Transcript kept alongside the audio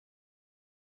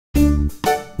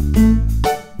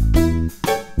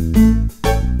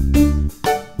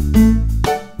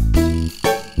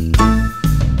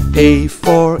A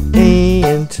for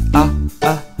ant,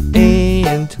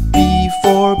 ant. B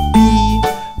for bee,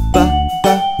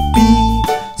 bee.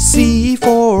 C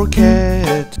for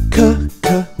cat,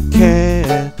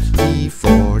 cat. D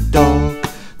for dog,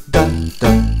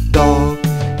 dog.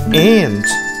 Ant,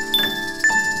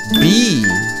 bee,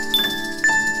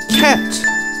 cat,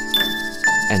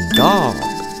 and dog.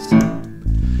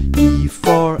 E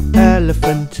for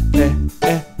elephant,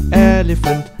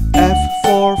 elephant. F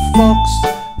for fox,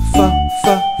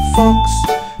 fox.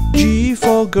 G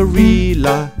for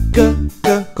gorilla,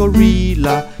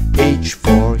 gorilla. H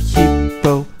for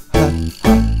hippo,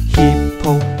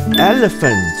 hippo.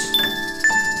 Elephant,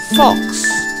 fox,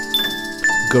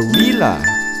 gorilla,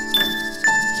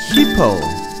 hippo.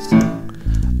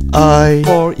 I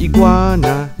for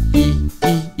iguana,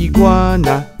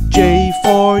 iguana. J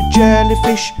for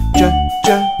jellyfish,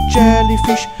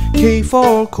 jellyfish. K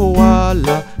for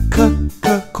koala,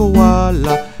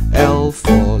 koala. L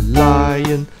for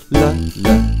lion,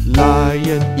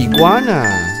 lion. Iguana,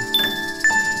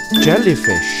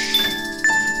 jellyfish,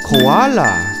 koala,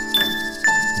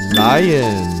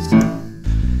 lion.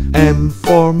 M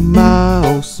for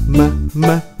mouse,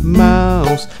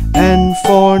 mouse. N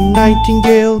for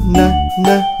nightingale,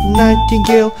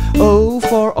 nightingale. O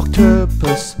for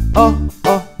octopus,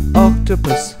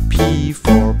 octopus. P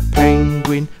for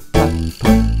penguin,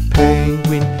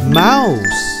 penguin.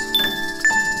 Mouse,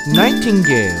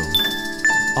 nightingale,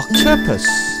 octopus,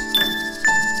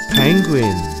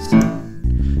 penguin.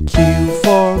 Q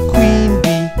for queen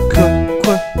bee,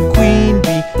 queen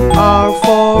bee. R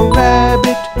for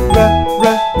rabbit,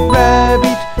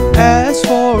 rabbit. S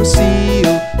for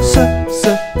seal,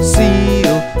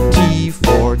 seal. T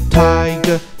for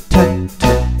tiger,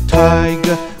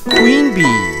 tiger. Queen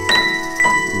bee,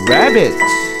 rabbit,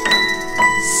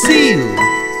 seal,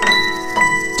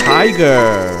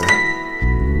 tiger.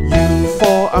 U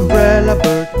for umbrella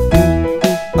bird,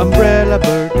 umbrella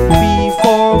bird. V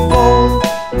for vole,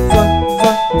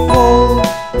 vole.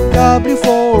 W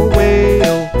for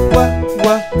whale,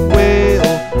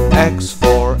 whale. X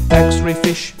for x-ray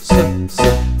fish,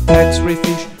 x-ray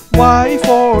fish. Y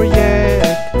for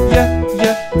yak, yak.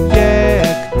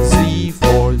 Z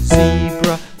for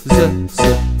zebra,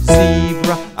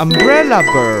 zebra. Umbrella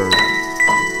bird,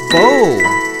 vole,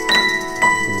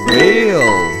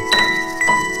 whale,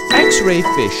 x-ray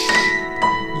fish,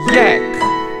 yak,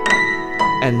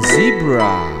 and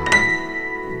zebra.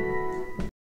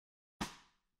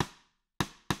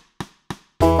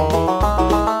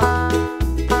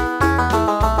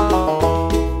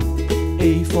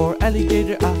 A for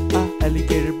alligator,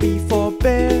 alligator. B for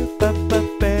bear,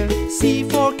 bear. C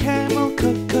for camel,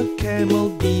 camel.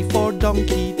 D for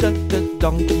donkey,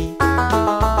 donkey.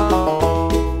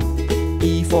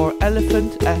 E for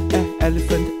elephant,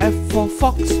 elephant. F for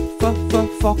fox,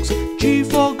 fox. G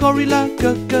for gorilla,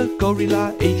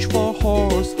 gorilla. H for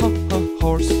horse,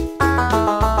 horse.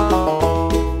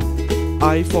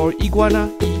 I for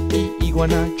iguana,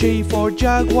 iguana. J for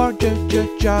jaguar,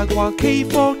 jaguar. K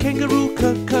for kangaroo,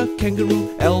 kangaroo.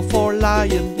 L for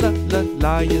lion,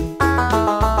 lion.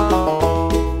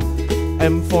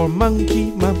 M for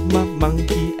monkey,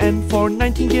 monkey. N for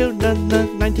nightingale,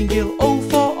 nightingale. O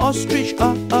for ostrich,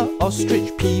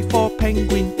 ostrich. P for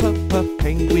penguin,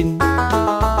 penguin.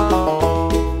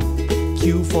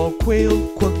 Q for quail,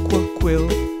 quail.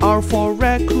 R for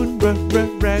raccoon,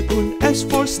 raccoon. S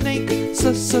for snake,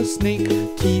 snake.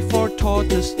 T for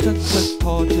tortoise,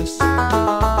 tortoise.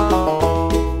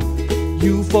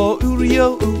 U for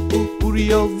uriel,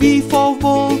 uriel. V for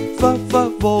vole,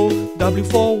 vole. W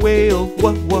for whale,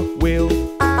 whale.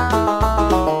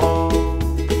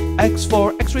 X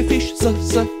for x-ray fish,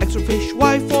 x-ray fish.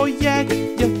 Y for yak,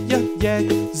 yak.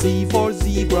 Z for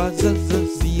zebra,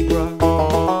 zebra.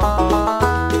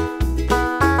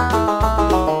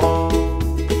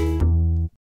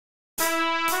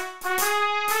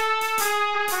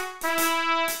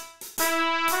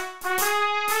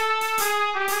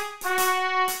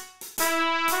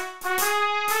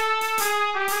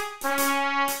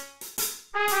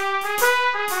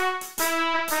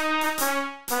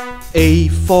 A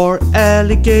for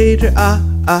alligator,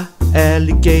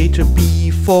 alligator.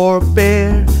 B for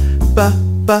bear,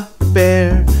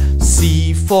 bear.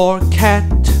 C for cat,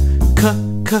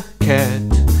 cat.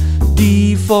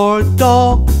 D for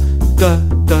dog,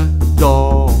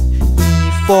 dog.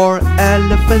 E for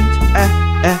elephant,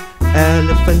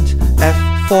 elephant. F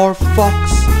for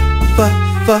fox,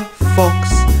 fox.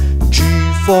 G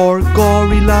for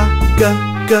gorilla,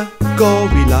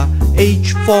 gorilla.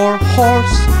 H for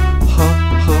horse,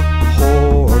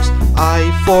 horse.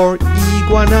 I for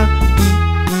iguana,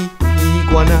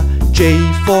 iguana. J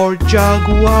for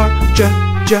jaguar,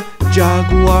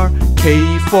 jaguar.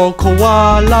 K for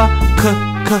koala,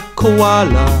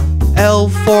 koala. L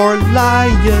for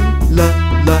lion,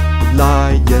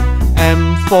 lion.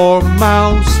 M for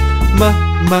mouse,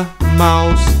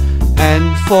 mouse.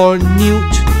 N for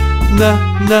newt,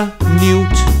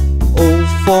 newt. O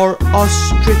for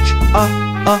ostrich,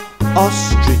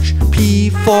 ostrich. P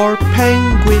for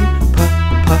penguin,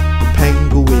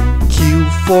 penguin. Q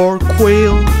for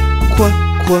quail,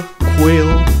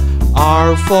 quail.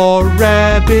 R for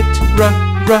rabbit,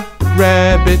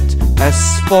 rabbit.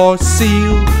 S for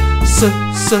seal,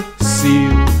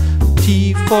 seal.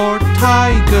 T for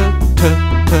tiger,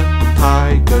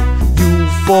 tiger. U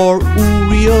for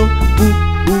Uriel,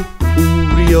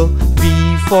 Uriel. V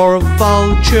for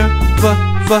vulture,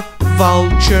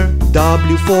 vulture.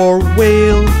 W for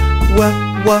whale,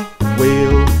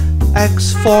 whale.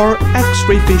 X for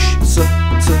X-ray fish,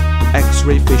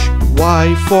 X-ray fish.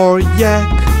 Y for yak,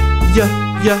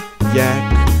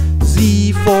 yak.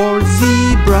 Z for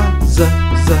zebra, zebra.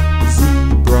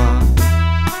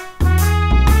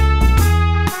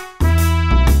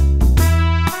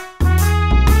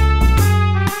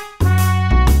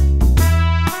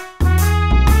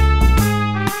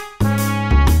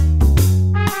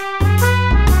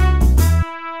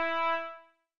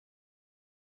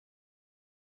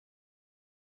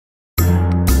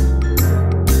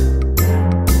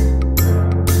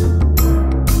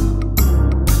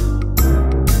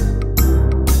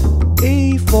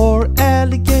 For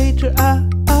alligator,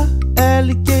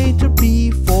 alligator.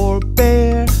 B for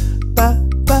bear,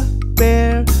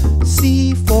 bear.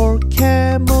 C for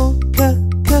camel,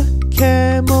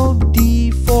 camel.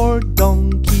 D for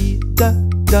donkey,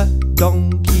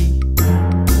 donkey.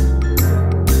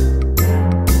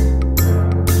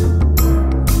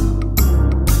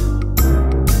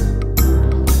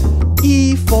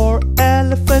 E for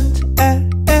elephant,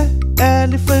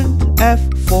 elephant. F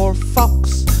for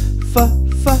fox,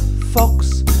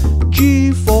 fox.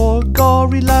 G for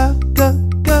gorilla,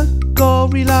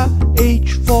 gorilla.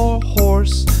 H for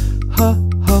horse,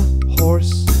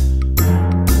 horse.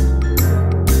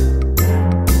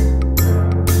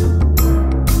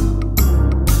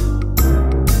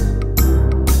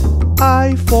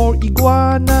 I for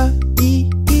iguana,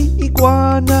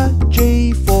 iguana.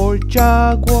 J for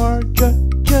jaguar,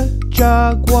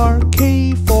 jaguar.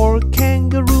 K for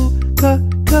kangaroo,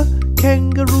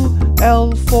 kangaroo.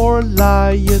 L for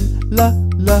lion,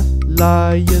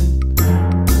 lion.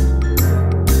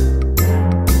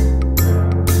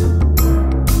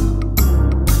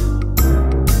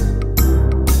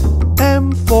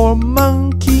 M for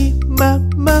monkey,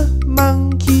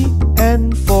 monkey.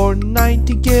 N for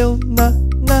nightingale,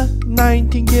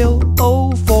 nightingale.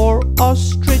 O for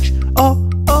ostrich,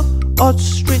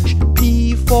 ostrich.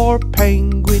 P for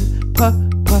penguin,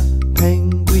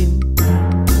 penguin.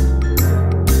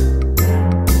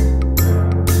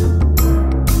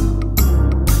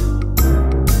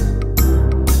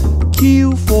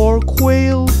 Q for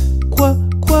quail,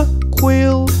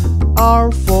 quail.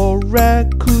 R for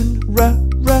raccoon,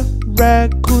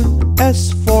 raccoon.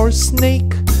 S for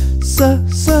snake,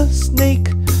 snake.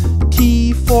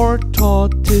 T for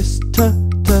tortoise,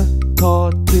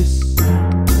 tortoise.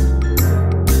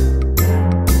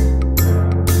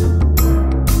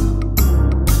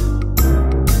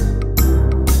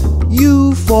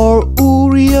 U for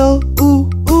Uriel,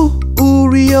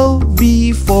 Uriel.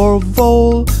 V for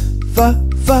vole,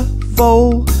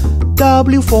 vole.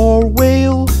 W for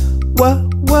whale,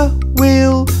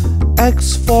 whale.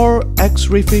 X for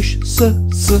X-ray fish,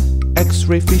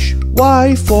 X-ray fish.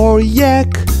 Y for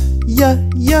yak,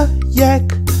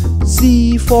 yak.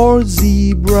 Z for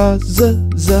zebra,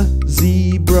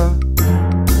 zebra.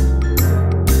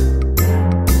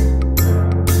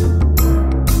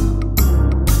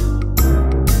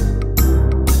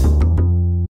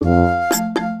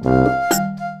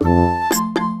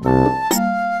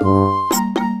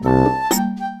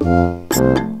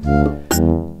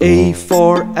 A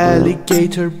for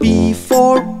alligator, B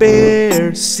for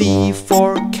bear. C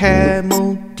for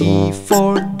camel, D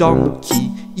for donkey.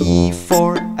 E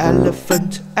for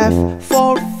elephant, F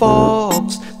for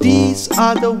fox. These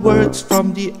are the words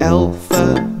from the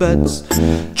alphabet.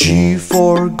 G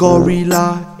for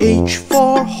gorilla, H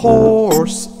for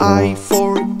horse. I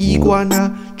for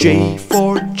iguana, J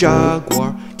for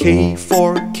jaguar. K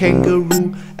for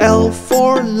kangaroo, L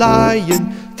for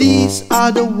lion. These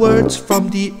are the words from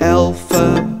the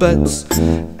alphabet.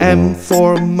 M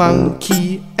for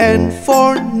monkey, N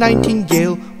for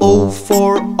nightingale. O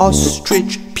for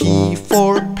ostrich, P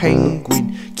for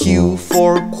penguin, Q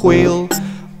for quail,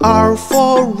 R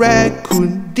for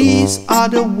raccoon. These are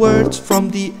the words from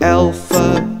the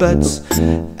alphabet.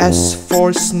 S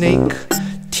for snake,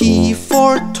 T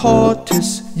for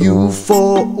tortoise, U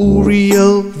for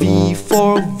Uriel, V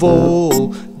for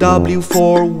vole, W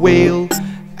for whale,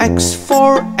 X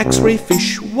for X-ray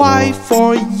fish, Y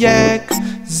for yak,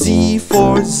 Z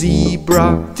for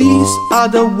zebra. These are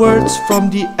the words from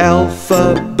the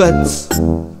alphabet.